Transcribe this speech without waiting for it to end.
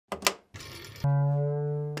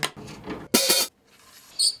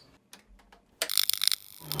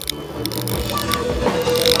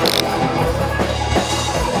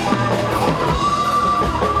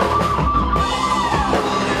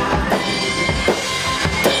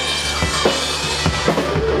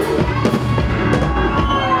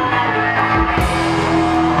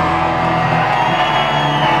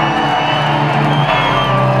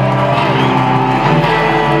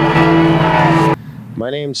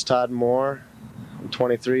name's Todd. I'm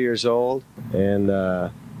 23 years old, and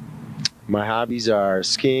my hobbies are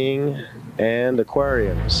skiing and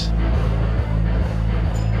aquariums.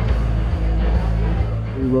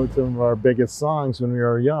 We wrote some of our biggest songs when we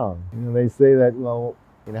were young. You know, they say that, well,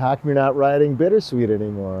 you know, how come you're not writing Bittersweet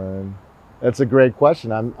anymore? And that's a great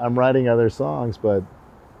question. I'm writing other songs, but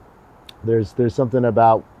there's something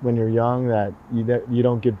about when you're young that you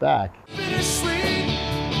don't get back.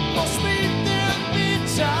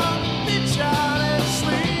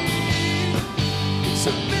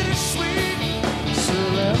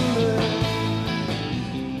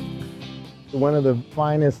 One of the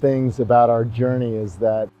finest things about our journey is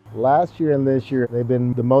that last year and this year, they've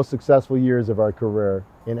been the most successful years of our career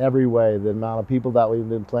in every way. The amount of people that we've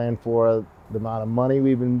been playing for, the amount of money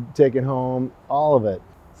we've been taking home, all of it.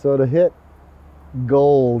 So to hit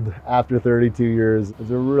gold after 32 years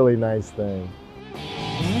is a really nice thing.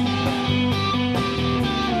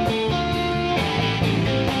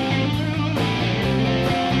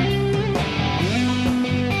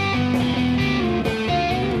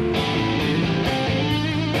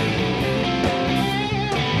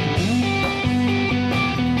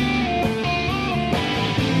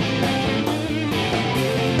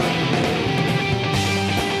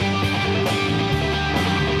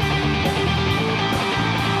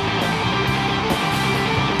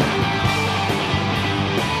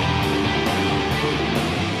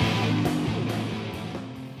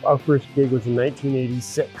 Our first gig was in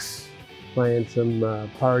 1986, playing some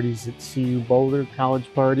parties at CU Boulder,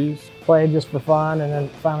 college parties. Played just for fun, and then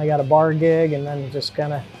finally got a bar gig, and then just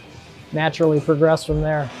kind of naturally progressed from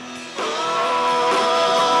there.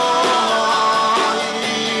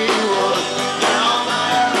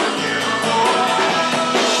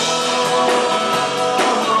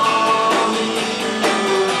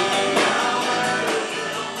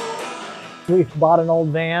 We bought an old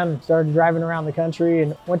van, started driving around the country,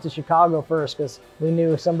 and went to Chicago first because we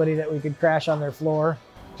knew somebody that we could crash on their floor.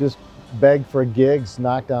 Just begged for gigs,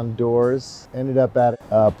 knocked on doors, ended up at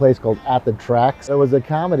a place called At the Tracks. It was a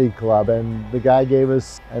comedy club, and the guy gave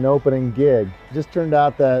us an opening gig. It just turned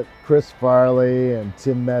out that Chris Farley and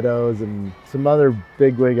Tim Meadows and some other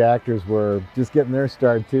bigwig actors were just getting their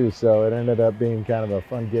start too, so it ended up being kind of a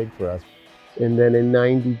fun gig for us. And then in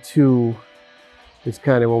 '92, it's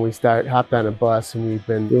kind of when we hopped on a bus, and we've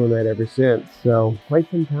been doing that ever since. So quite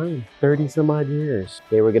some time, 30 some odd years.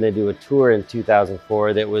 They were going to do a tour in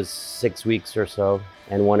 2004 that was 6 weeks or so,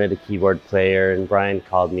 and wanted a keyboard player. And Brian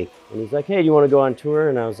called me and he's like, "Hey, do you want to go on tour?"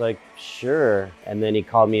 And I was like, "Sure." And then he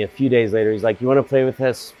called me a few days later. He's like, "You want to play with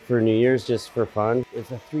us for New Year's just for fun?"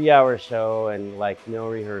 It's a 3-hour show and like no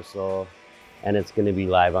rehearsal, and it's going to be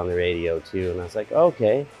live on the radio too. And I was like,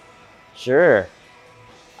 "Okay, sure."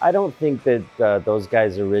 I don't think that those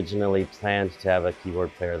guys originally planned to have a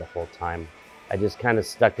keyboard player the whole time. I just kind of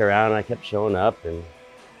stuck around and I kept showing up, and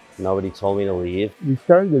nobody told me to leave. We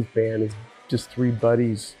started this band as just 3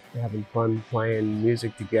 buddies having fun playing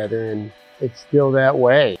music together, and it's still that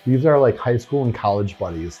way. These are like high school and college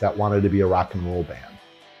buddies that wanted to be a rock and roll band.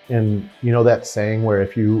 And you know that saying where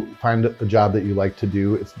if you find a job that you like to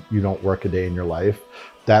do, you don't work a day in your life?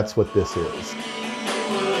 That's what this is.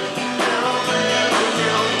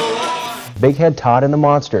 Big Head Todd and the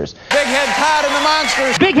Monsters. Big Head Todd and the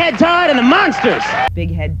Monsters. Big Head Todd and the Monsters. Big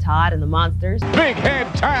Head Todd and the Monsters. Big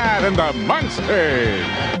Head Todd and the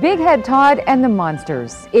Monsters. Big Head Todd and the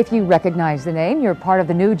Monsters. If you recognize the name, you're part of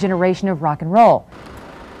the new generation of rock and roll.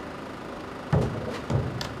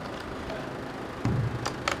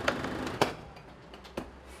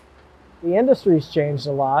 The industry's changed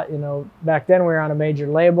a lot. You know, back then we were on a major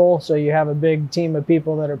label, so you have a big team of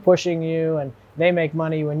people that are pushing you, and they make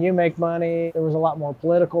money when you make money. There was a lot more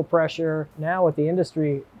political pressure. Now with the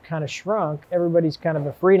industry kind of shrunk, everybody's kind of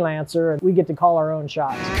a freelancer, and we get to call our own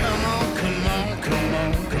shots. Come on, come on, come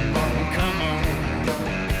on, come on, come on.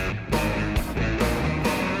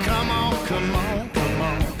 Come on, come on, come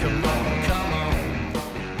on, come on, come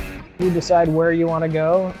on. You decide where you want to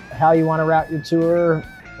go, how you want to route your tour,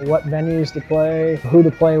 what venues to play, who to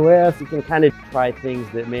play with. You can kind of try things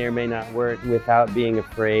that may or may not work without being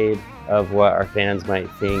afraid of what our fans might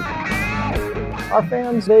think. Our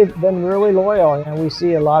fans, they've been really loyal, and we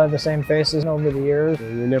see a lot of the same faces over the years.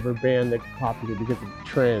 We're never a band that copied it because of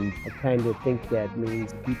trend. I kind of think that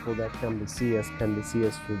means people that come to see us for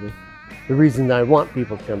the reason I want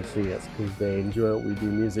people to come see us, because they enjoy what we do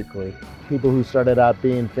musically. People who started out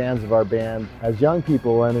being fans of our band as young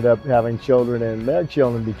people ended up having children, and their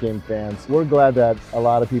children became fans. We're glad that a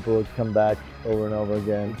lot of people have come back over and over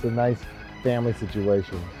again. It's a nice family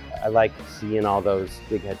situation. I like seeing all those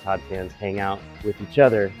Big Head Todd fans hang out with each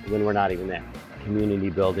other when we're not even there. community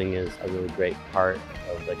building is a really great part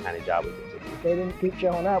of the kind of job we get to do. If they didn't keep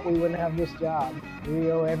showing up, we wouldn't have this job.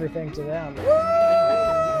 We owe everything to them.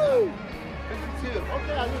 Woo! 52.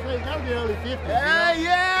 Okay, I was just saying, gotta be early 50s. Yeah,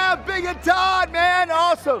 yeah, Big and Todd, man,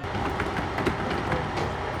 awesome.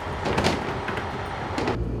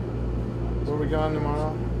 Where are we going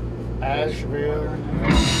tomorrow? Asheville.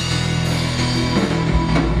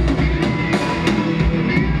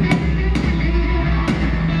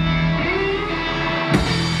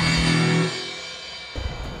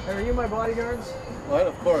 Are you my bodyguards? What?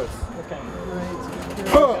 Of course. Okay.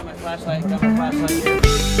 Got my flashlight. Got my flashlight here.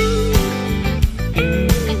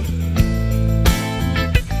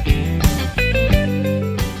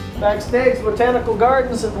 Backstage, Botanical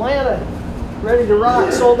Gardens, Atlanta. Ready to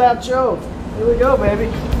rock, sold out show. Here we go,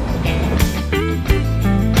 baby.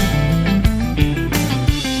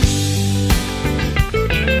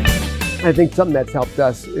 I think something that's helped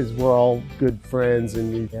us is we're all good friends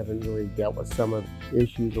and we haven't really dealt with some of the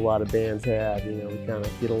issues a lot of bands have. You know, we kind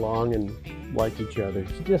of get along and like each other.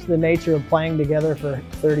 Just the nature of playing together for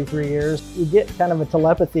 33 years, you get kind of a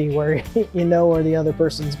telepathy where you know where the other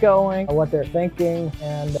person's going, what they're thinking,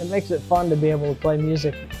 and it makes it fun to be able to play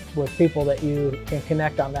music with people that you can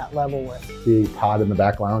connect on that level with. See Todd in the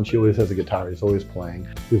back lounge, he always has a guitar, he's always playing.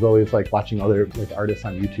 He's always like watching other artists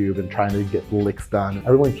on YouTube and trying to get licks done.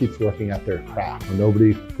 Everyone keeps looking at their craft.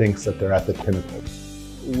 Nobody thinks that they're at the pinnacle.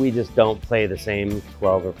 We just don't play the same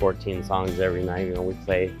 12 or 14 songs every night. You know, we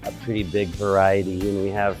play a pretty big variety and we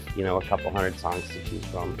have, you know, a couple hundred songs to choose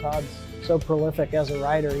from. Todd's so prolific as a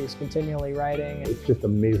writer, he's continually writing. It's just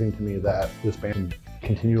amazing to me that this band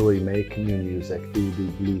continually make new music. They do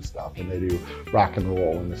blues stuff and they do rock and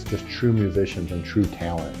roll, and it's just true musicians and true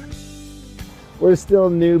talent. We're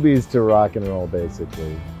still newbies to rock and roll,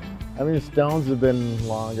 basically. I mean, Stones have been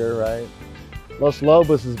longer, right? Los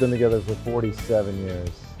Lobos has been together for 47 years,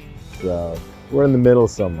 so we're in the middle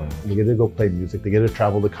somewhere. They get to go play music, they get to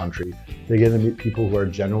travel the country, they get to meet people who are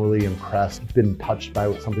generally impressed, been touched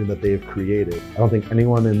by something that they've created. I don't think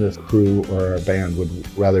anyone in this crew or band would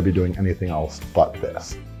rather be doing anything else but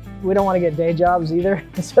this. We don't want to get day jobs either,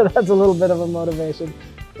 so that's a little bit of a motivation.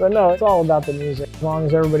 But no, it's all about the music. As long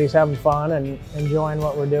as everybody's having fun and enjoying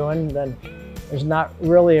what we're doing, then there's not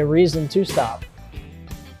really a reason to stop.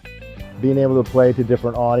 Being able to play to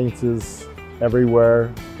different audiences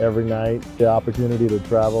everywhere, every night, the opportunity to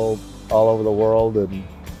travel all over the world and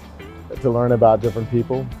to learn about different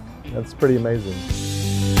people, that's pretty amazing.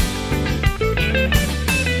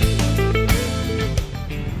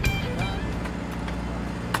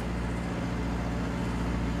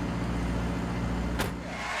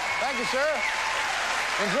 Thank you, sir.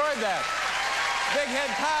 Enjoyed that. Big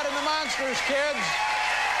Head Todd and the Monsters, kids.